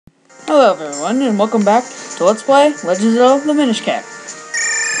Hello everyone, and welcome back to Let's Play Legends of the Minish Cap.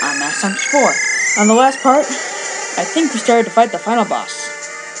 I'm Max Times 4. On the last part, I think we started to fight the final boss.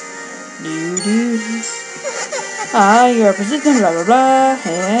 You are persistent, blah blah blah.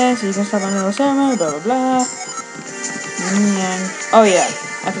 Yes, you can stop on the ceremony, blah blah blah. Oh yeah,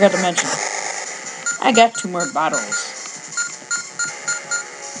 I forgot to mention. I got 2 more bottles.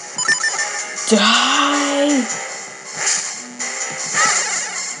 Die!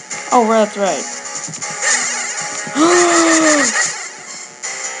 Oh, that's right.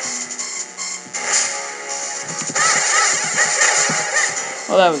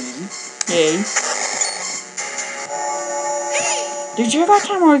 Well, that was easy. Yay. Did you have that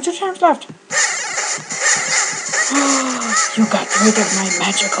time? Only 2 times left. You got rid of my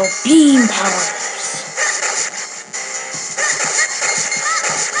magical beam powers.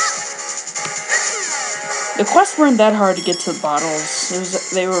 The quests weren't that hard to get to the bottles.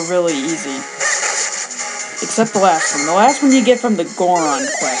 They were really easy. Except the last one. The last one you get from the Goron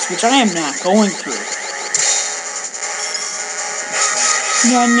quest, which I am not going through.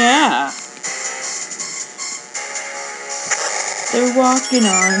 Nah. They're walking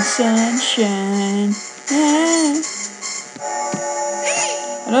on sunshine. Yeah.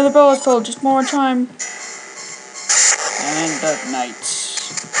 Another bell is told, just more time. And the knights.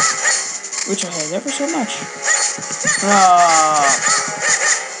 Which I hate ever so much.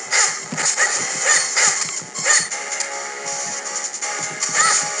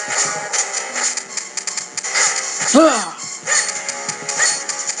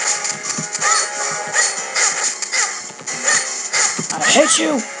 I hate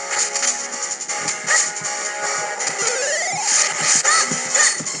you!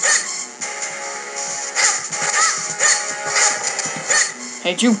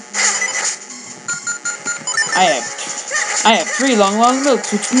 Hate you! I have 3 long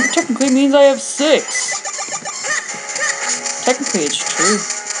milks, which technically means I have 6. Technically, it's true.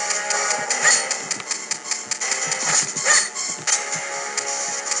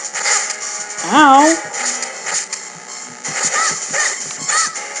 Ow!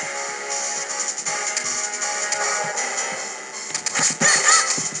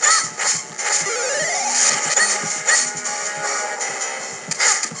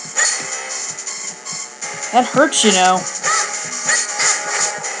 That hurts, you know.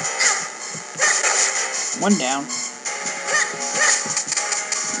 1 down.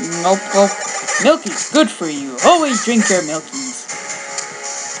 Nope. Milky's good for you. Always drink your Milkies.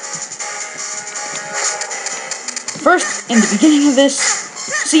 First, in the beginning of this,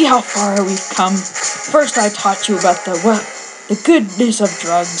 see how far we've come. First, I taught you about the goodness of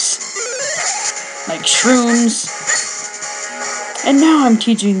drugs, like shrooms, and now I'm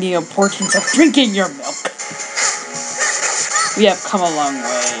teaching the importance of drinking your milk. We have come a long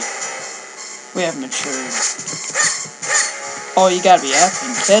way. We have matured. Oh, you gotta be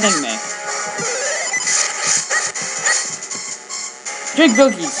effing kidding me. Drink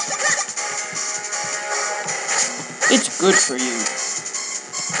cookies. It's good for you.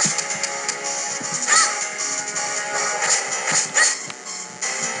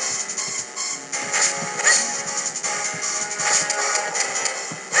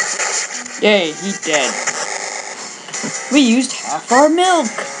 Yay, he's dead. We used half our milk.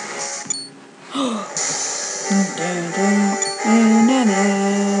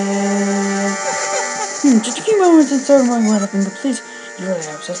 Just a few moments and ceremony went up and please. You're really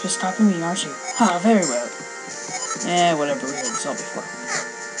obsessed with stopping me, aren't you? Ah, very well. Whatever, we heard this all before.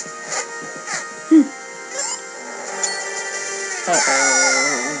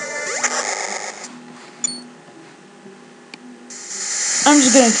 I'm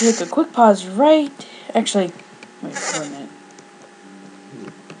just gonna take a quick pause right... Actually, wait for a minute.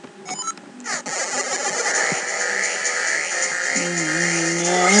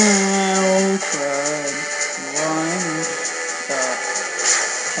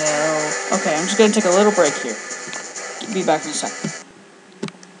 Okay, I'm just gonna take a little break here. Be back in a second.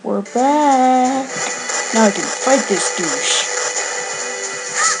 We're back! Now I can fight this douche.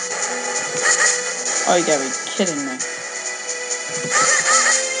 Oh, you gotta be kidding me.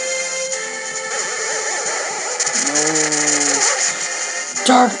 No.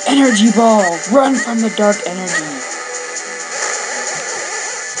 Dark energy ball! Run from the dark energy!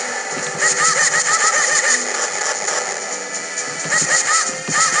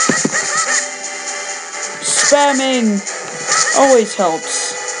 Spamming always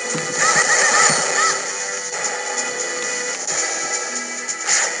helps.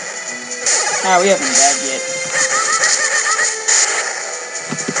 We haven't died yet.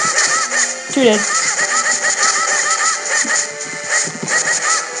 2 dead.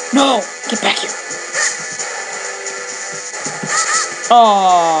 No! no! Get back here!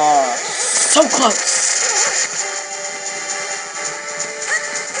 Oh, so close!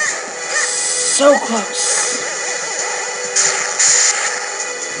 So close!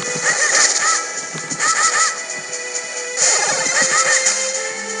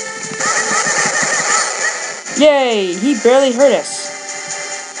 Yay! He barely hurt us.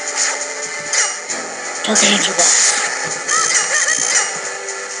 Target energy box.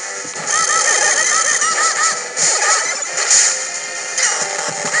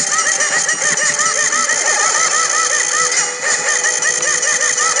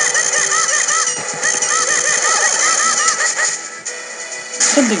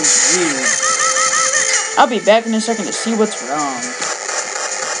 Something's weird. I'll be back in a second to see what's wrong.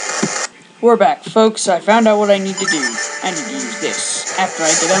 We're back, folks. I found out what I need to do. I need to use this after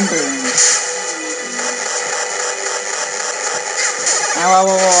I get unburned. Ow, ow, ow,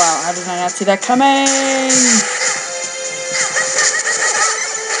 ow, ow. How did I not see that coming?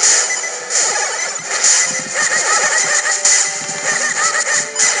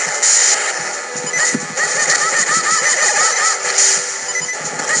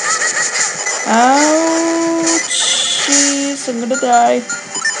 Ouch! Jeez, I'm gonna die.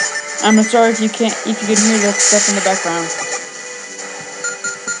 I'm sorry if you can hear that stuff in the background.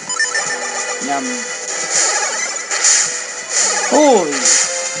 Yum. Holy.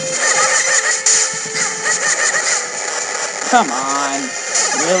 Come on.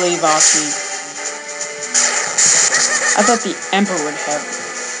 Really, Vossi? I thought the Emperor would have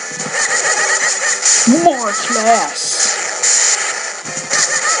more class.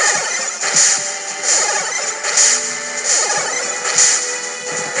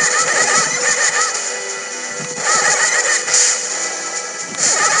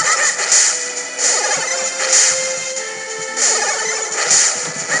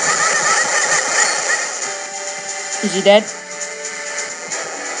 Is he dead?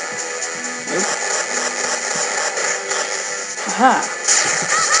 Nope. Aha.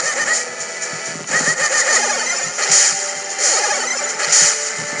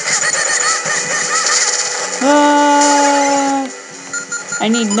 I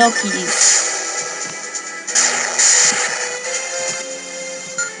need milkies.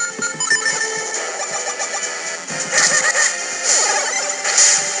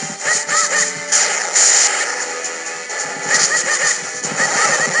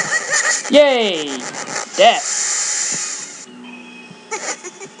 Yay! Death!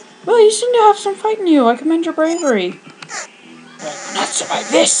 Well, you seem to have some fight in you. I commend your bravery. But I will not survive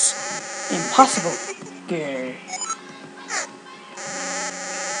this! Impossible. Grr.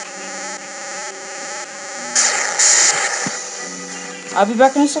 I'll be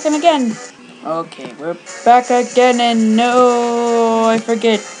back in a second again. Okay, we're back again, and no, I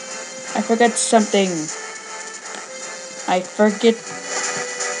forget something.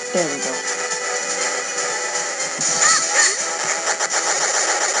 There we go.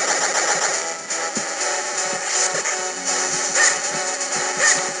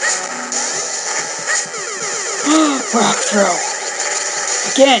 Rock throw.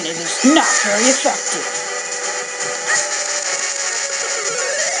 Again, it is not very effective.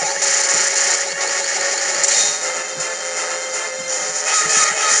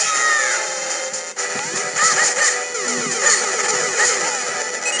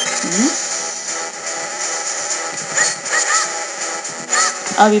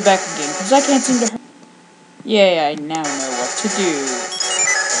 I'll be back again, because I can't seem to hurt. Yay, I now know what to do.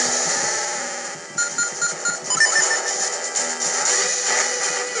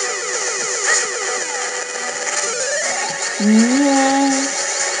 Yeah.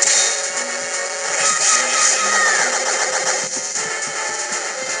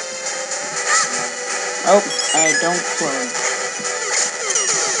 Oh, I don't clone.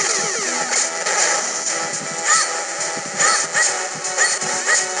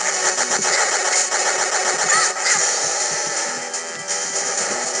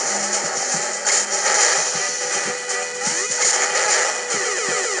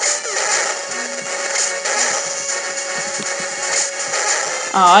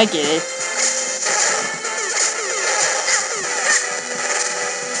 Oh, I get it.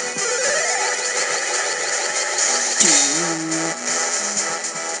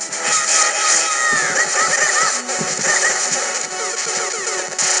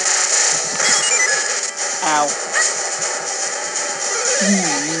 Ow.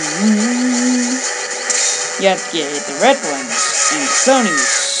 You have to get the red ones, and cloning is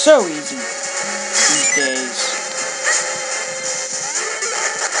so easy these days.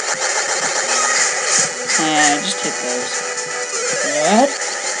 And just hit those. Red,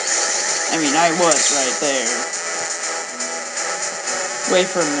 mean, I was right there. Wait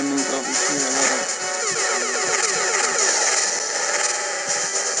for him to move over here a little.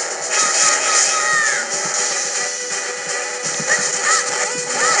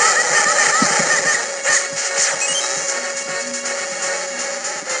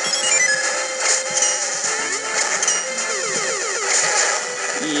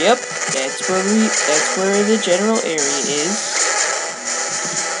 Yep, that's where the general area is.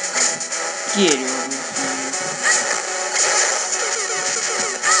 Get over here.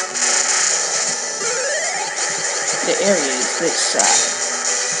 The area is this side.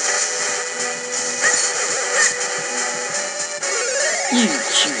 You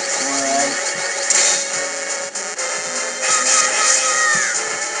jerk, boy.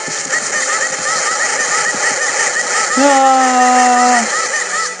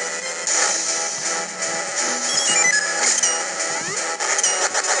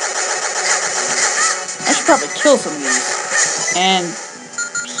 I should probably kill some of these. And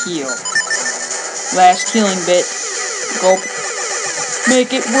heal. Last healing bit. Gulp.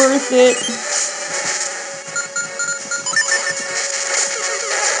 Make it worth it.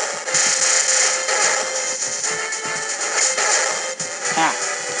 Ha.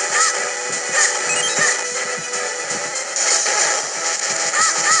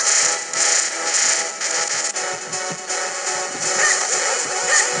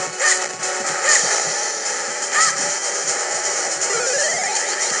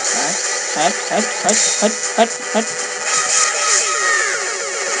 Hut.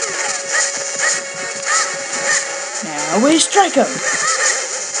 Now we strike him.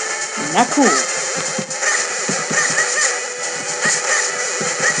 Not cool.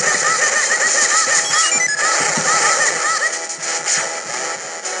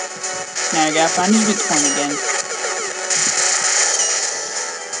 Now I gotta find his weak point again.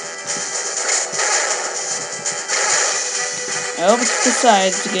 Oh, it's this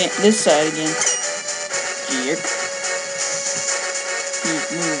side again. Jerk. He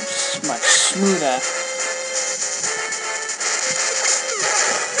moves much smoother.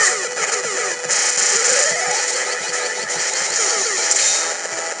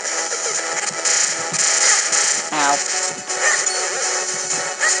 Ow.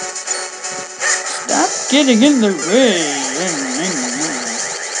 Stop getting in the way.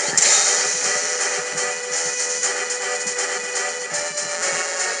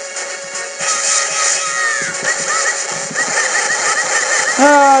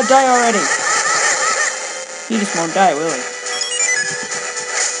 Die already. He just won't die, will he?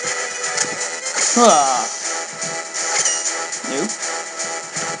 Nope.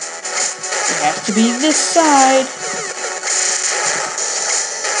 It has to be this side.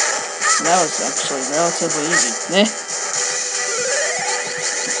 That was actually relatively easy.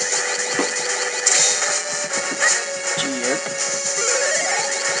 Jerk.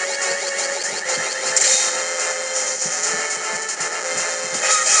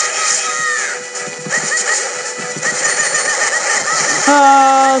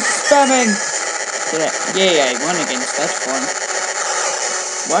 Spamming! Yay, I won against that one.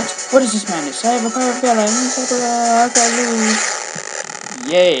 What? What is this madness? I have a power of balance.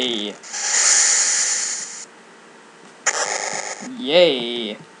 Yay.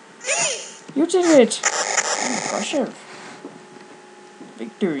 Yay. You did it! Impressive.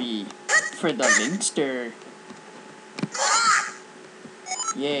 Victory for the Linkster.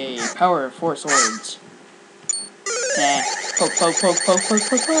 Yay, power of 4 swords. Nah, poke.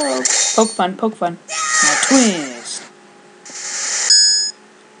 Poke fun. Now twist.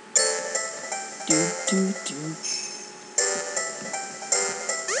 Do.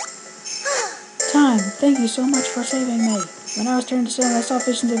 Time, thank you so much for saving me. When I was turned to stone, I saw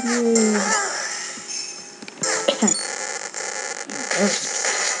visions of you.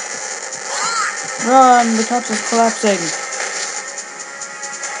 Run, the capsule's collapsing.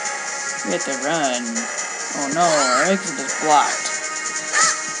 We have to run. Oh no, our exit is blocked.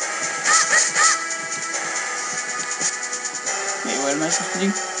 Wait, what am I supposed to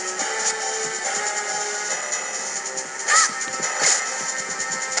do?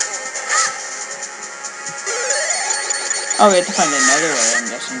 Oh, we have to find another way, I'm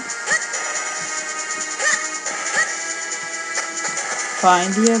guessing.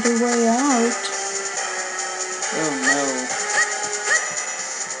 Find the other way out. Oh no.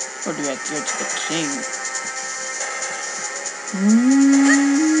 Or do we have to go to the king?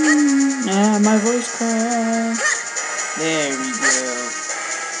 Nah, my voice cracked. There we go.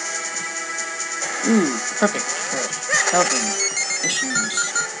 Ooh, perfect for helping issues.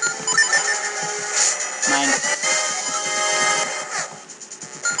 Mine.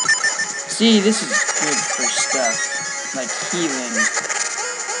 See, this is good for stuff like healing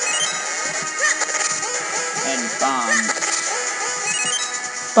and bombs.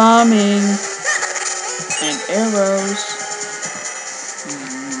 Bombing and arrows.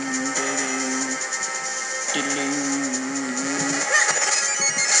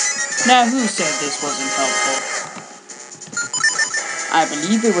 Now, who said this wasn't helpful? I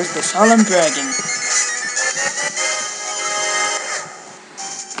believe it was the Solemn Dragon.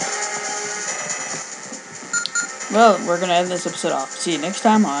 Well, we're gonna end this episode off. See you next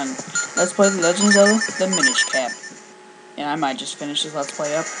time on Let's Play The Legend of Zelda, the Minish Cap. And I might just finish this Let's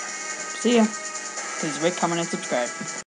Play up. See ya. Please rate, comment, and subscribe.